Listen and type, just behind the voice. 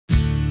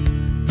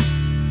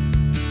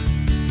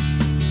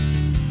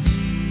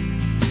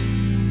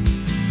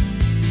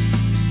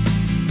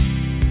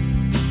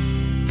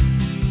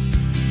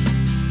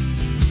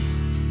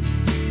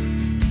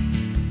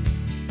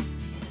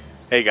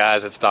Hey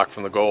guys, it's Doc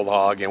from the Gold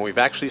Hog, and we've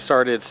actually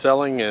started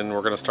selling and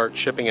we're going to start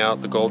shipping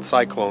out the Gold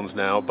Cyclones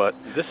now, but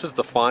this is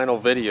the final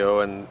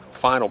video and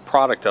final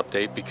product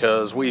update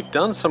because we've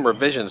done some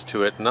revisions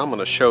to it and I'm going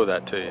to show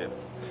that to you.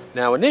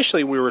 Now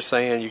initially we were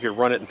saying you could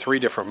run it in 3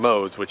 different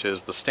modes, which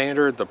is the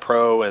standard, the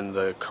pro, and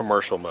the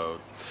commercial mode.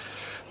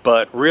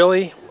 But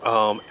really,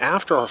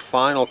 after our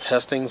final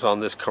testings on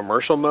this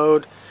commercial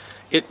mode,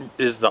 it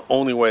is the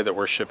only way that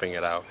we're shipping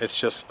it out.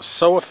 It's just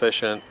so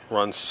efficient,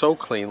 runs so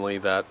cleanly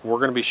that we're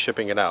going to be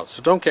shipping it out.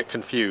 So don't get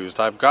confused.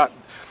 I've got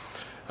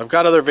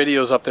other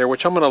videos up there,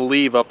 which I'm going to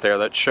leave up there,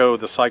 that show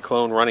the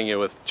Cyclone running it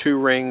with 2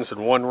 rings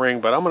and 1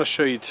 ring. But I'm going to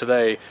show you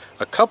today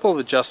a couple of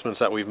adjustments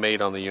that we've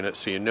made on the unit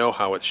so you know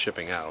how it's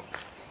shipping out.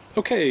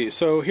 Okay,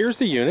 so here's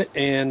the unit,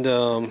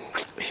 and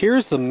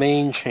here's the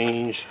main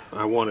change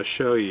I want to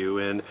show you.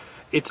 And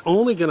it's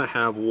only going to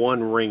have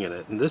 1 ring in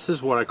it, and this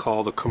is what I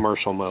call the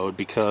commercial mode,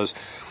 because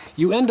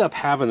you end up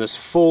having this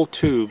full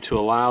tube to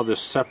allow this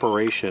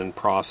separation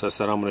process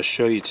that I'm going to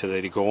show you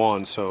today to go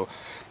on. So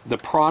the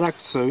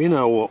product, so you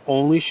know, will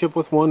only ship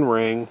with 1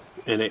 ring,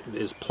 and it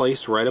is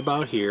placed right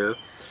about here.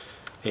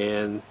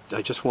 And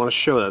I just want to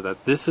show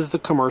that this is the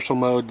commercial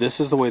mode. This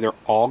is the way they're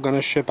all going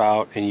to ship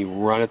out, and you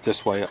run it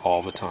this way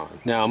all the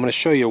time. Now I'm going to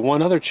show you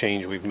one other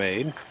change we've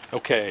made.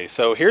 Okay,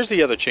 so here's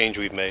the other change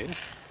we've made.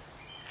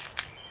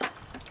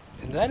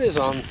 And that is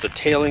on the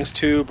tailings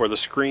tube or the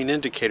screen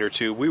indicator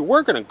tube. We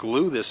were going to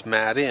glue this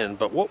mat in,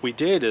 but what we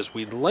did is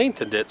we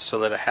lengthened it so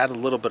that it had a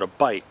little bit of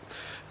bite.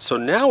 So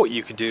now what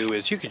you could do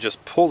is you could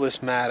just pull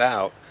this mat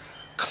out,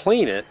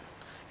 clean it,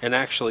 and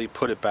actually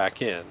put it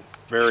back in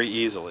very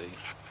easily.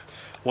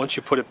 Once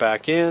you put it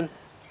back in,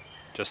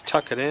 just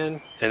tuck it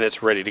in and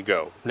it's ready to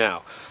go.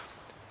 Now,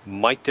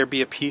 might there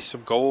be a piece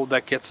of gold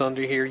that gets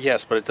under here?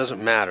 Yes, but it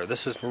doesn't matter.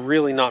 This is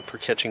really not for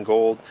catching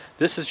gold.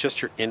 This is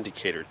just your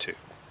indicator tube.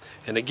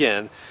 And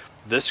again,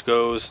 this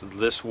goes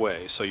this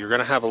way. So you're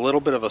going to have a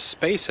little bit of a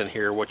space in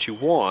here, what you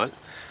want,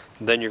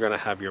 then you're going to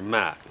have your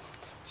mat.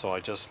 So I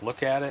just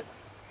look at it,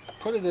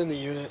 put it in the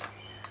unit,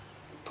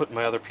 put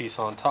my other piece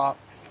on top.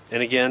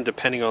 And again,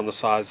 depending on the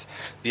size,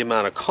 the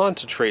amount of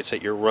concentrates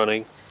that you're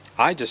running,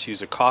 I just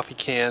use a coffee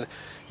can.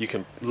 You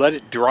can let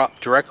it drop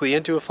directly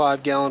into a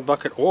 5-gallon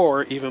bucket,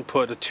 or even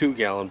put a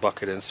 2-gallon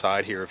bucket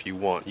inside here if you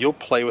want. You'll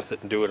play with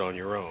it and do it on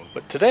your own.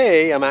 But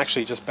today I'm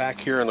actually just back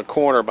here in the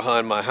corner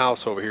behind my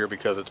house over here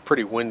because it's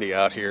pretty windy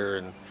out here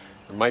and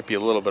there might be a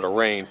little bit of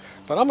rain.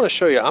 But I'm going to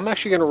show you, I'm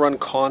actually going to run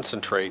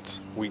concentrates.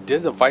 We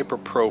did the Viper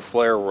Pro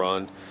Flare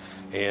run,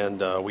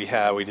 and we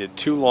did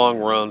 2 long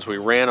runs. We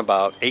ran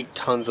about 8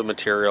 tons of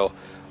material.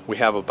 We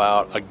have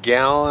about 1.25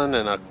 gallons,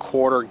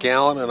 1.5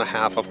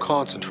 gallons of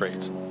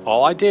concentrates.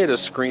 All I did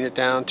is screen it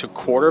down to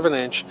 1/4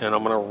 inch, and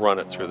I'm going to run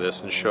it through this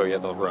and show you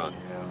the run.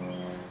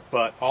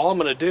 But all I'm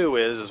going to do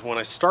is when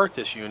I start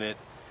this unit,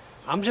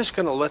 I'm just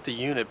going to let the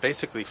unit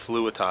basically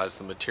fluidize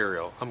the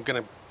material. I'm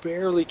going to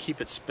barely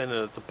keep it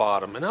spinning at the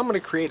bottom, and I'm going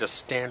to create a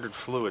standard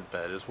fluid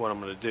bed is what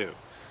I'm going to do.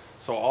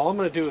 So all I'm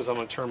going to do is I'm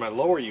going to turn my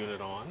lower unit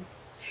on.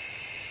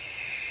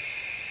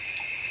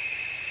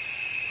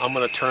 I'm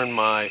going to turn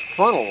my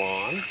funnel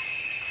on,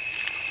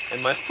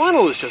 and my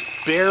funnel is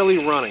just barely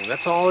running.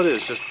 That's all it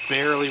is, just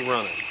barely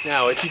running.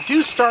 Now, if you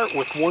do start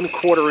with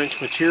 1/4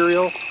 inch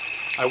material,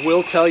 I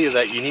will tell you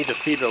that you need to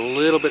feed it a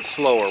little bit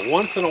slower.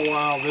 Once in a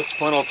while, this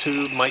funnel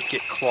tube might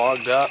get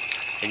clogged up,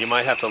 and you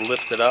might have to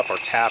lift it up or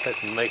tap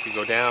it and make it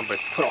go down, but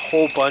put a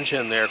whole bunch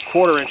in there.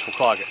 1/4 inch will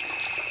clog it.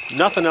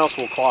 Nothing else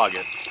will clog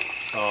it.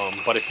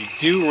 But if you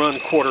do run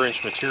 1/4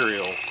 inch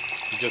material,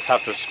 you just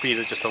have to speed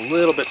it just a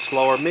little bit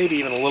slower, maybe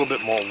even a little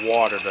bit more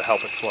water to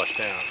help it flush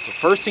down. The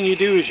first thing you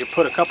do is you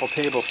put a couple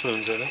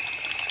tablespoons in it.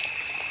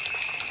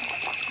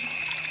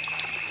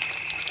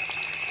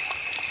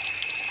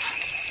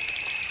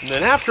 And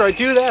then after I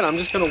do that, I'm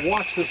just going to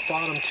watch this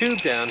bottom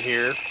tube down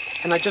here,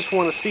 and I just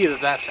want to see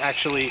that that's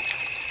actually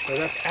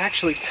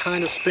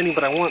kind of spinning,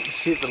 but I want to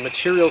see that the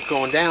material's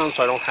going down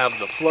so I don't have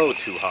the flow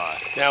too high.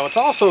 Now, it's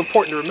also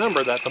important to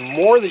remember that the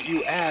more that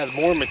you add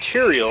more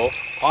material,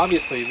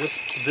 obviously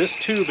this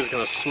tube is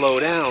going to slow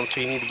down, so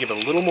you need to give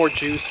it a little more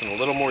juice and a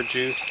little more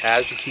juice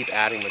as you keep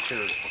adding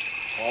material.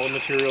 All the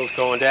material is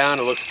going down,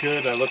 it looks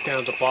good. I look down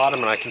at the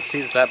bottom and I can see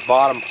that that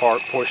bottom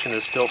portion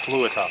is still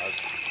fluidized.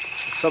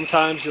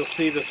 Sometimes you'll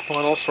see this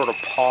funnel sort of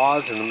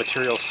pause and the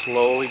material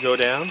slowly go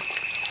down.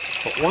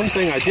 But one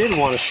thing I did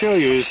want to show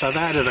you is I've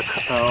added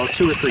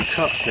 2 or 3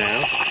 cups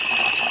now.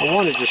 I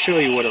wanted to show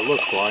you what it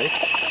looks like.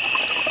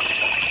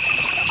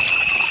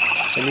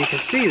 And you can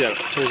see that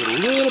there's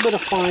a little bit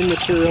of fine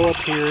material up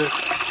here,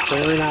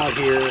 clearing out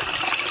here,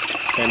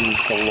 and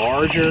the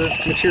larger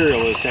material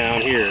is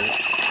down here.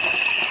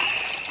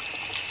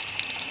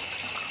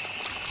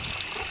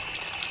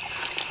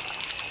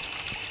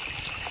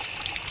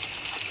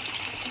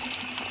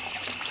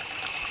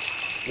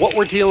 What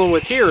we're dealing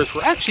with here is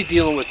we're actually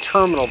dealing with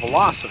terminal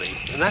velocity,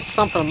 and that's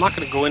something, I'm not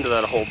going to go into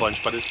that a whole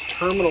bunch, but it's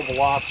terminal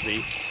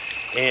velocity,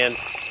 and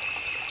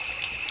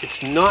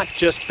it's not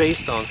just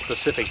based on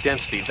specific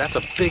density. That's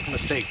a big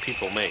mistake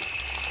people make.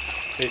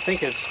 They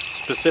think it's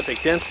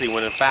specific density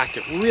when in fact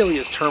it really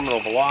is terminal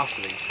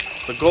velocity.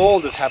 The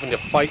gold is having to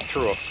fight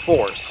through a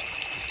force.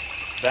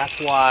 That's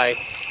why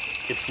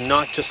it's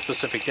not just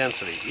specific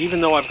density.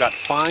 Even though I've got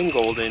fine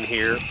gold in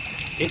here,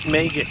 it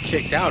may get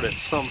kicked out at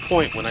some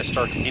point when I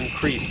start to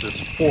increase this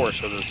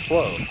force or this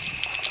flow.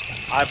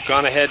 I've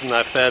gone ahead and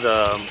I fed,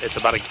 it's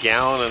about 1.5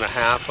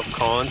 gallons of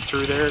cons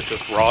through there,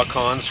 just raw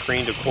cons,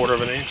 screened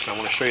 1/4 inch. I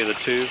want to show you the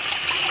tube.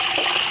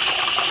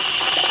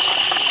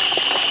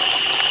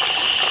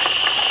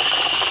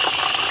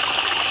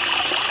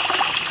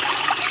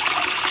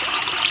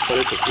 But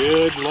it's a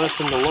good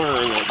lesson to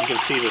learn that you can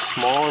see the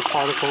smaller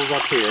particles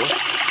up here.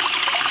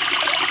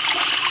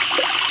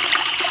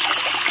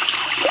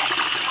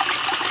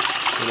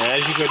 And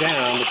as you go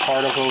down, the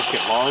particles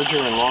get larger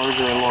and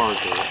larger and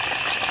larger.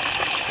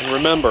 And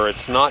remember,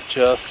 it's not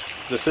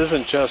just, this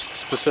isn't just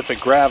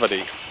specific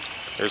gravity.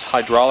 There's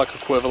hydraulic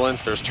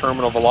equivalence, there's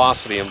terminal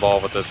velocity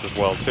involved with this as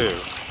well too.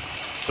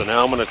 So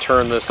now I'm going to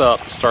turn this up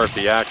and start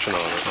the action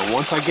on it. And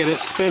once I get it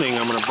spinning,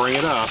 I'm going to bring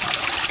it up.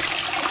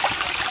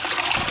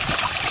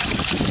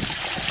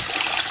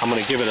 I'm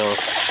going to give it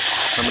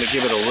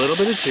a little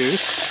bit of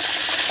juice.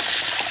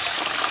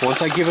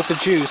 Once I give it the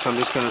juice, I'm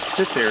just going to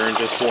sit there and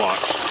just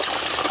watch.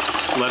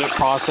 Let it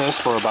process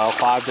for about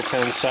 5 to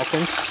 10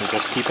 seconds and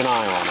just keep an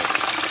eye on it.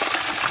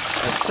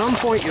 At some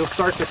point you'll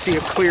start to see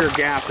a clear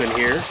gap in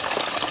here.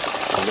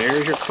 And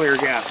there's your clear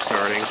gap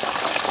starting.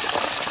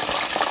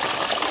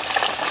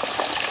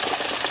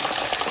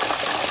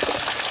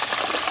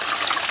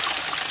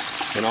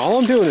 And all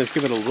I'm doing is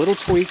give it a little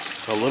tweak,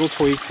 a little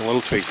tweak, a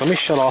little tweak. Let me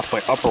shut off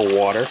my upper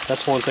water.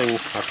 That's one thing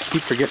I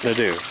keep forgetting to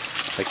do.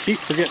 I keep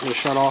forgetting to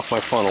shut off my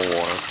funnel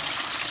water.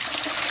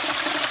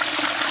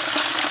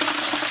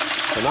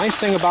 The nice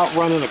thing about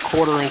running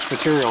 1/4 inch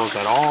material is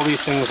that all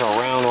these things are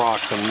round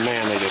rocks and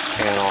man, they just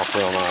pan off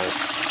real nice.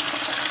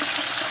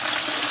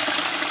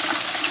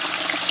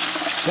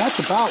 That's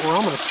about where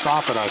I'm going to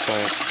stop it, I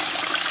think.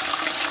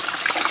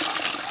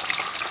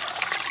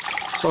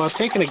 So I've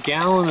taken 1.5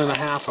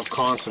 gallons of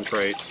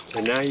concentrates,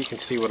 and now you can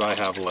see what I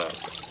have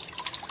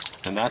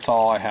left. And that's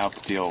all I have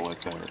to deal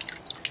with there.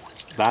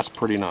 That's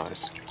pretty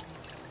nice.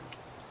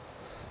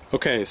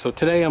 Okay, so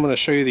today I'm going to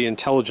show you the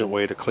intelligent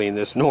way to clean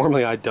this.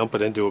 Normally I dump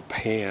it into a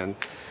pan,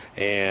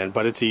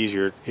 but it's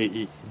easier.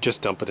 You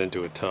just dump it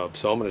into a tub.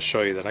 So I'm going to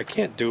show you that I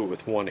can't do it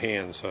with one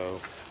hand. So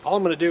all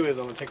I'm going to do is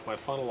I'm going to take my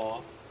funnel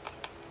off.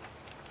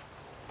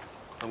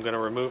 I'm going to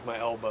remove my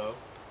elbow.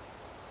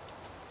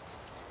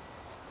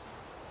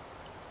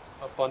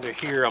 Up under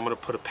here I'm going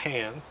to put a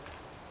pan,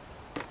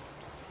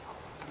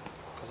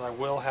 because I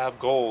will have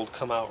gold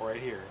come out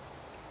right here.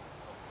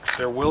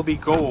 There will be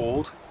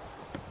gold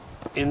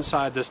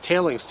inside this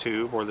tailings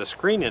tube or the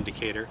screen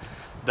indicator.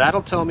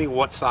 That'll tell me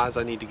what size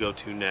I need to go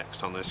to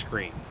next on this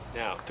screen.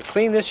 Now, to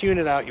clean this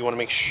unit out, you want to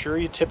make sure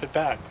you tip it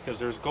back, because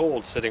there's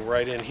gold sitting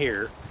right in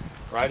here,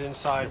 right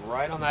inside,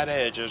 right on that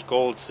edge. There's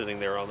gold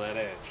sitting there on that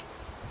edge.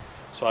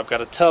 So I've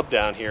got a tub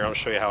down here. I'll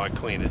show you how I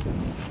clean it.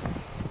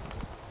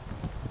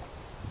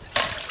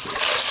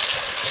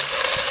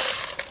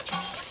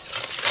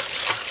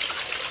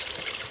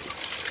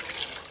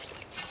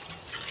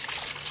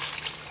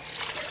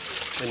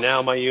 And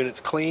now my unit's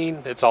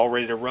clean, it's all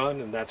ready to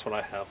run, and that's what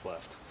I have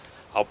left.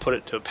 I'll put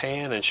it to a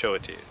pan and show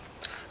it to you.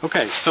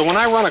 Okay, so when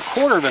I run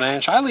 1/4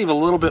 inch, I leave a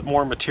little bit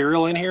more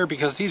material in here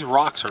because these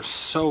rocks are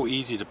so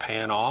easy to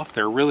pan off.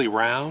 They're really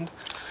round.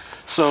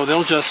 So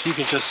you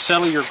can just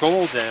settle your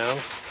gold down.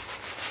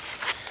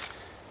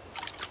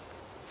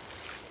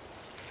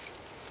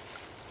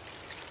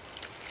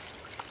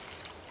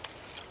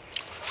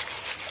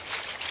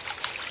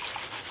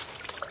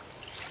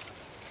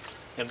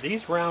 And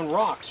these round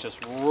rocks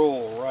just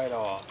roll right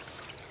off.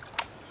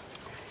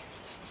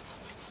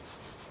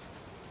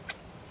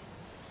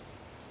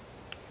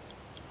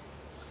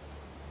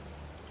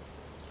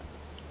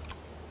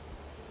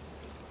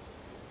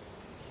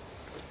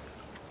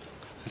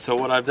 And so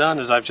what I've done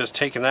is I've just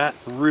taken that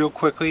real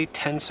quickly,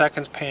 10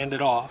 seconds, panned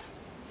it off.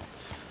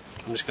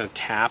 I'm just going to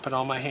tap it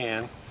on my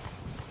hand,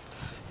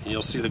 and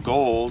you'll see the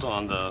gold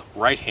on the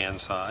right hand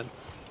side.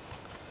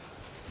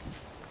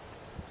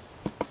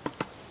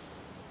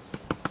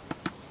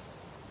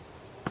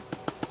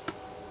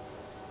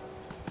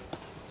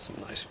 Some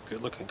nice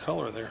good looking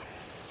color there,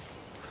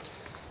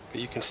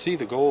 but you can see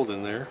the gold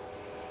in there.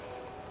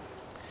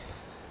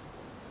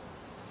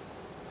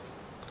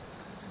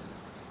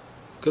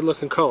 Good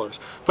looking colors.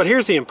 But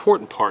here's the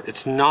important part.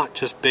 It's not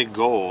just big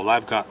gold.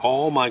 I've got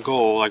all my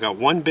gold. I got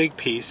one big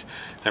piece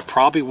that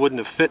probably wouldn't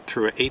have fit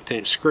through an 1/8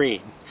 inch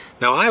screen.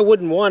 Now I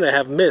wouldn't want to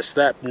have missed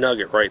that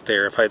nugget right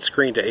there if I had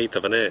screened to 1/8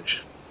 of an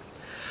inch.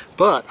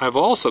 But I've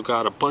also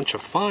got a bunch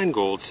of fine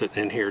gold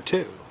sitting in here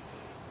too.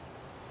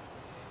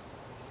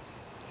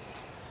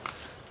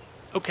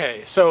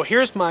 Okay, so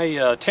here's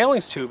my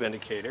tailings tube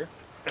indicator,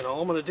 and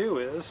all I'm going to do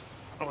is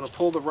I'm going to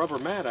pull the rubber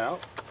mat out.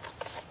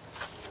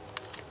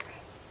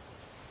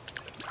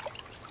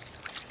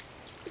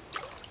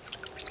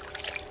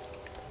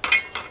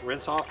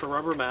 Rinse off the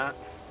rubber mat.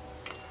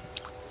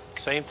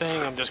 Same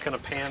thing, I'm just going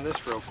to pan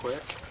this real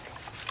quick.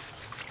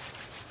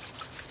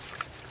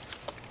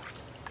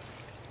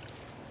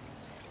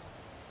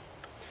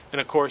 And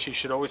of course you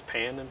should always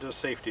pan into a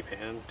safety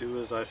pan. Do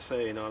as I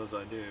say, not as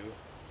I do.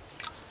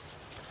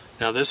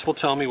 Now this will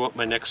tell me what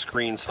my next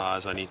screen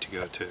size I need to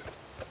go to.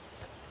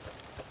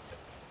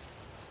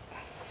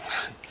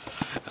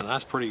 And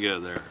that's pretty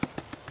good there.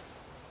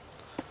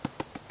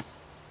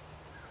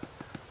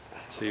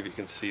 See if you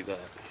can see that.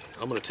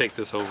 I'm going to take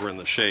this over in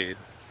the shade.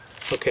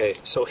 Okay,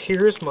 so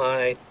here's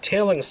my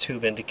tailings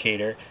tube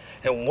indicator,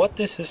 and what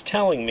this is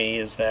telling me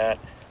is that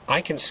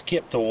I can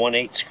skip the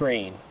 1/8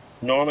 screen.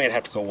 Normally I'd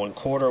have to go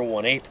 1/4,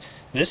 1/8.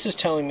 This is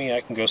telling me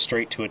I can go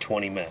straight to a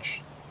 20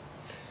 mesh.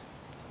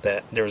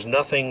 That there's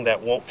nothing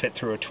that won't fit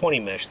through a 20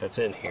 mesh that's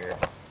in here.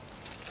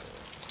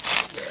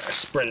 I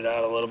spread it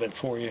out a little bit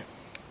for you.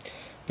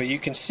 But you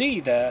can see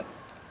that,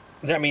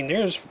 I mean,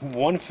 there's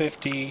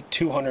 150,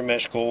 200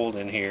 mesh gold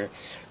in here.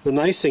 The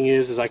nice thing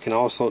is I can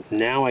also,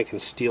 now I can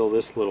steal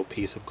this little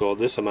piece of gold,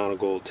 this amount of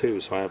gold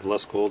too, so I have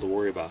less gold to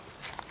worry about.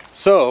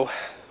 So,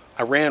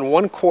 I ran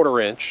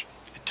 1/4 inch.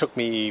 It took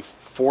me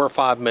 4 or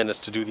 5 minutes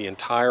to do the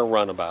entire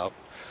runabout.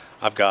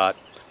 I've got,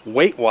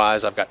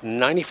 weight-wise, I've got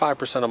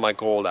 95% of my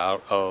gold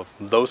out of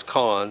those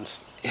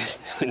cons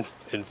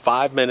in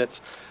 5 minutes,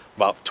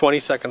 about 20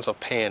 seconds of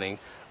panning.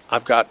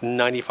 I've got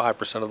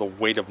 95% of the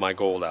weight of my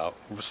gold out,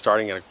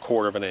 starting at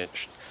 1/4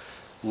 inch.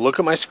 Look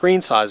at my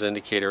screen size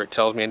indicator. It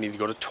tells me I need to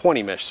go to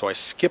 20 mesh, so I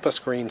skip a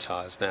screen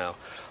size now.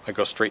 I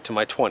go straight to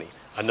my 20.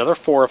 Another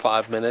 4 or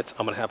 5 minutes,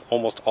 I'm going to have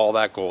almost all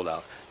that gold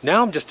out.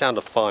 Now I'm just down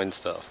to fine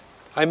stuff.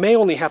 I may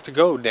only have to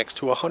go next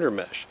to 100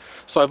 mesh.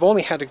 So I've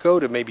only had to go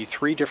to maybe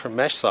 3 different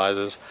mesh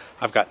sizes.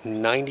 I've got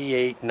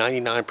 98,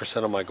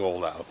 99% of my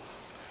gold out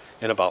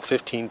in about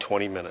 15,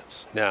 20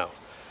 minutes. Now,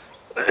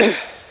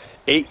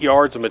 8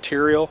 yards of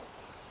material,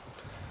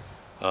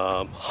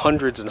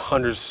 hundreds and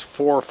hundreds,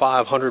 400 or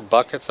 500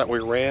 buckets that we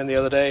ran the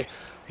other day.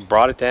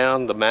 Brought it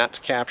down, the mats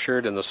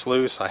captured in the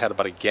sluice. I had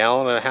about 1.5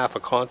 gallons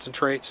of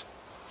concentrates.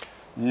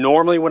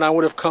 Normally when I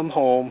would have come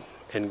home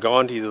and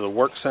gone to either the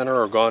work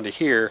center or gone to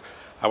here,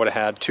 I would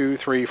have had 2,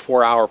 3,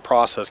 4 hour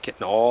process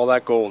getting all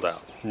that gold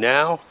out.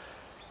 Now,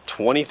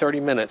 20, 30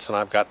 minutes and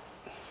I've got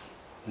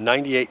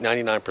 98,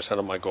 99%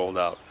 of my gold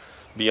out.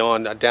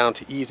 Beyond, down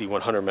to easy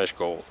 100 mesh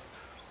gold.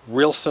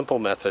 Real simple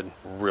method,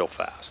 real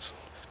fast.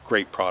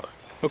 Great product.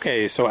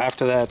 Okay, so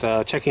after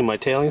that, checking my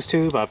tailings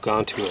tube, I've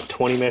gone to a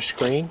 20 mesh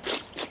screen.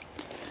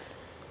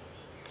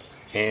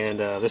 And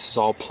this is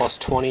all plus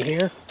 20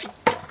 here.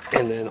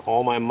 And then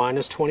all my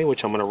minus 20,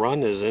 which I'm going to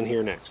run, is in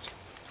here next.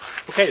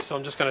 Okay, so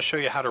I'm just going to show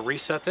you how to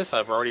reset this.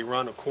 I've already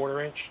run 1/4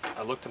 inch.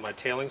 I looked at my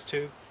tailings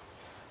tube,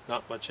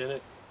 not much in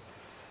it.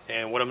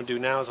 And what I'm going to do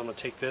now is I'm going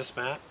to take this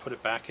mat, put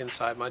it back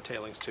inside my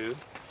tailings tube.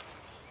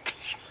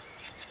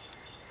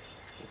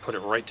 And put it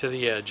right to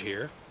the edge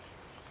here.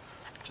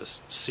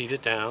 Just seat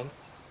it down.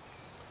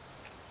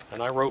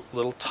 And I wrote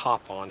little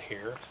top on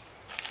here.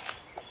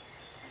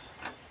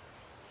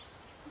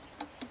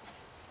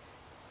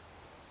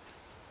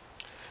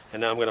 And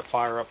now I'm going to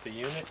fire up the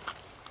unit.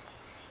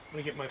 I'm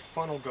going to get my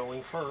funnel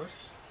going first.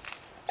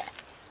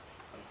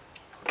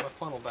 Put my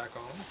funnel back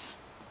on.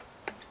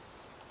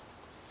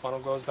 Funnel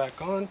goes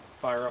back on.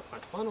 Fire up my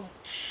funnel.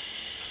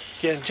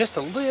 Again, just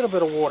a little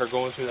bit of water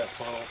going through that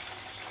funnel.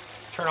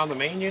 Turn on the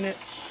main unit.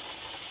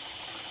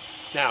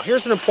 Now,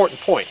 here's an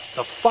important point.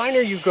 The finer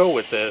you go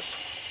with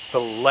this, the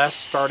less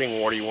starting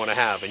water you want to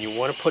have. And you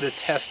want to put a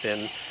test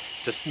in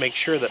to make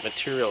sure that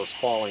material is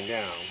falling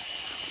down.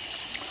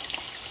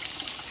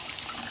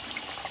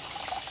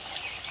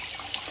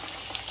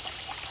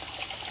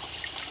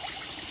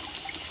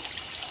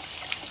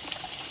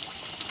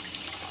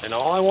 And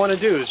all I want to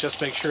do is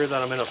just make sure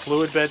that I'm in a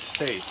fluid bed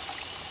state.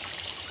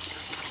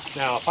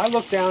 Now, if I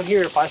look down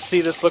here, if I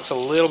see this looks a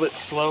little bit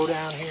slow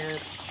down here,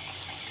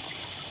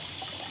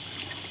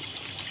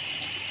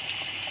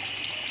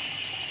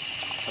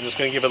 I'm just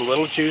going to give it a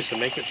little juice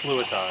and make it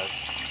fluidized.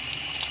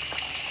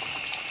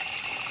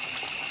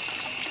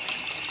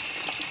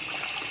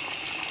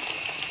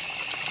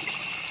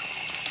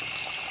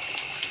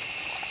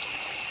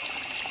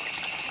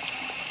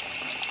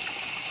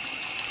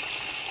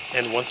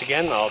 And once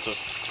again, I'll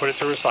just put it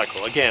through a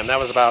cycle. Again, that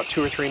was about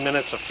 2 or 3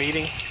 minutes of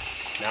feeding.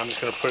 Now I'm just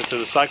going to put it through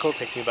the cycle.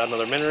 Take me about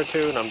another minute or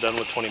two, and I'm done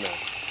with 20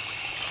 minutes.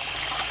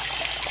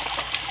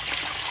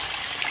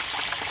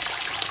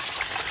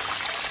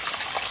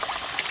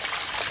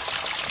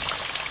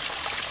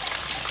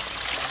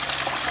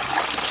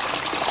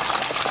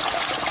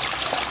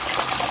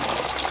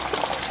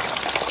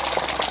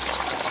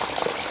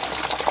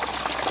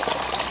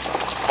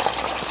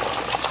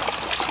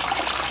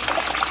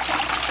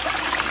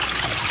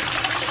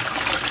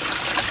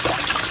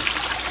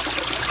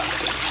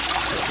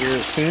 Here,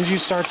 as soon as you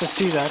start to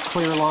see that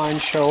clear line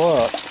show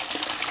up,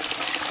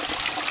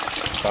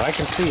 but I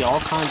can see all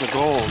kinds of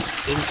gold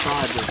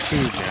inside this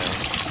tube now.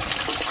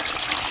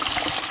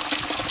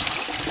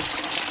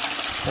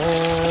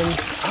 And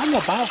I'm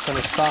about going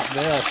to stop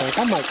there, I think.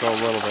 I might go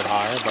a little bit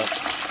higher, but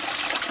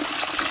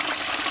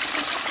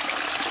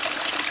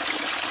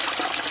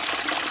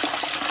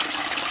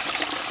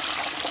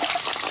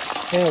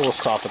and we'll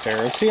stop it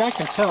there. And see, I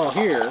can tell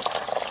here,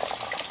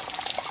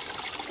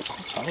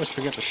 I always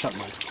forget to shut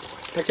my...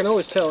 I can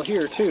always tell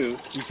here too,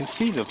 you can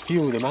see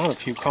the amount of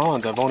few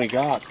columns I've only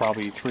got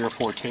probably 3 or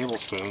 4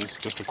 tablespoons.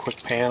 Just a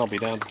quick pan will be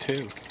down to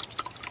 2.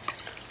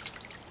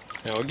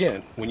 Now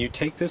again, when you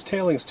take this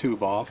tailings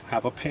tube off,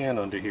 have a pan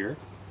under here,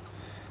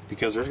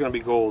 because there's going to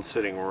be gold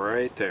sitting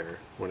right there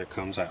when it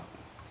comes out.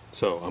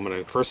 So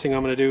first thing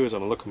I'm going to do is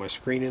I'm going to look at my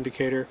screen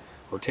indicator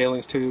or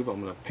tailings tube.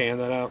 I'm going to pan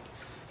that out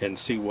and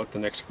see what the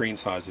next screen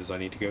size is I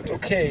need to go to.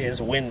 Okay,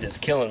 this wind is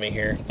killing me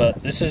here,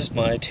 but this is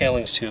my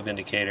tailings tube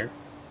indicator.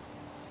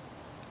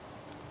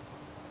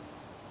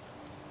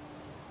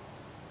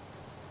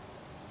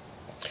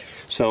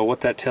 So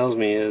what that tells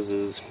me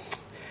is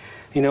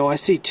you know, I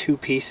see 2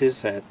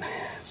 pieces that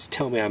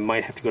tell me I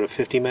might have to go to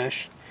 50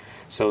 mesh.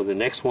 So the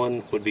next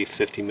one would be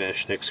 50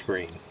 mesh next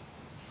screen.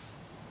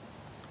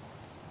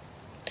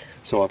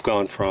 So I've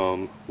gone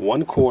from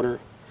 1/4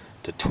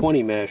 to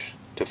 20 mesh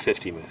to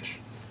 50 mesh.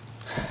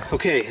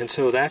 Okay, and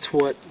so that's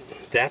what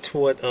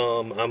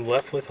I'm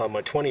left with on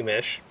my 20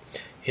 mesh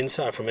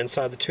from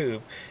inside the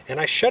tube, and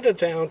I shut it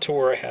down to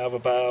where I have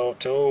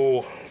about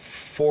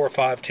 4 or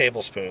 5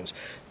 tablespoons.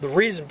 The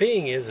reason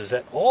being is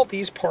that all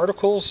these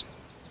particles,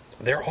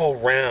 they're all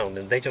round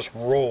and they just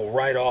roll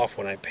right off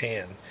when I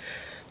pan.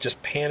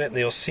 Just pan it and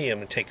you'll see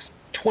them. It takes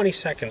 20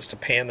 seconds to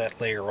pan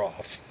that layer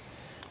off.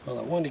 Well,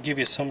 I wanted to give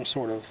you some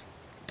sort of,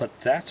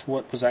 but that's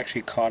what was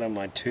actually caught in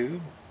my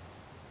tube.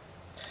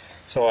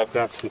 So I've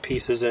got some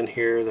pieces in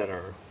here that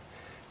are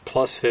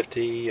plus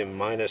 50 and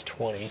minus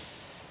 20.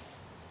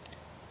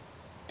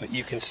 But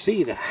you can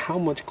see that how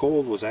much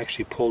gold was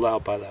actually pulled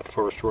out by that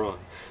first run.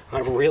 I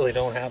really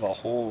don't have a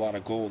whole lot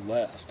of gold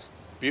left.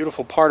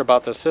 Beautiful part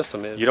about this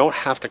system is you don't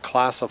have to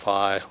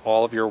classify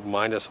all of your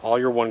all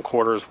your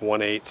 1/4s,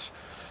 1/8s,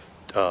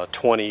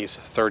 20s,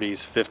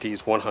 30s,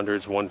 50s,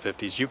 100s,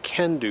 150s. You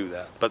can do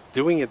that, but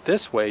doing it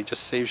this way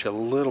just saves you a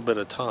little bit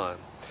of time.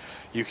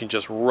 You can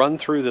just run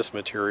through this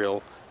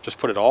material, just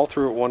put it all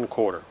through at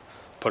 1/4,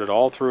 put it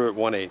all through at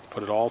 1/8,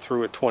 put it all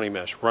through at 20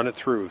 mesh, run it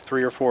through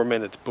 3 or 4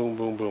 minutes, boom,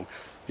 boom, boom.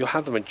 You'll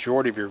have the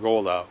majority of your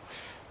gold out.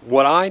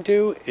 What I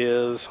do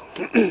is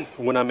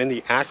when I'm in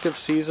the active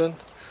season,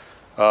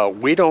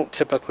 we don't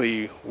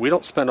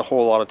spend a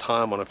whole lot of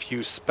time on a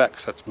few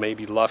specks that may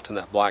be left in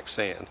that black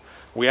sand.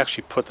 We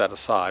actually put that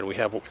aside. We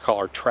have what we call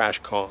our trash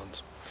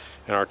cons.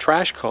 And our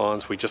trash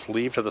cons we just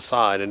leave to the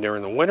side, and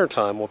during the winter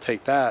time we'll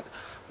take that,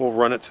 we'll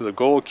run it to the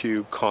gold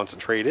cube,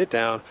 concentrate it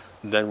down,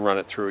 then run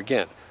it through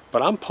again.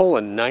 But I'm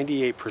pulling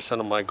 98%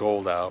 of my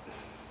gold out,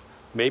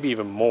 maybe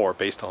even more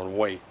based on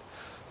weight.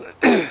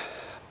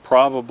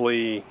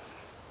 Probably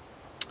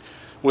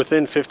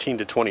within 15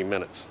 to 20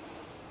 minutes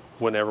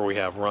whenever we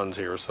have runs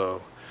here,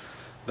 so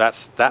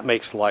that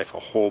makes life a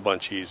whole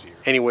bunch easier.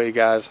 Anyway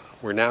guys,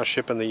 we're now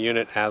shipping the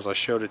unit as I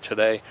showed it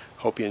today.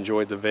 Hope you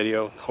enjoyed the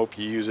video, hope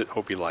you use it,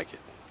 hope you like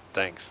it.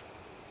 Thanks.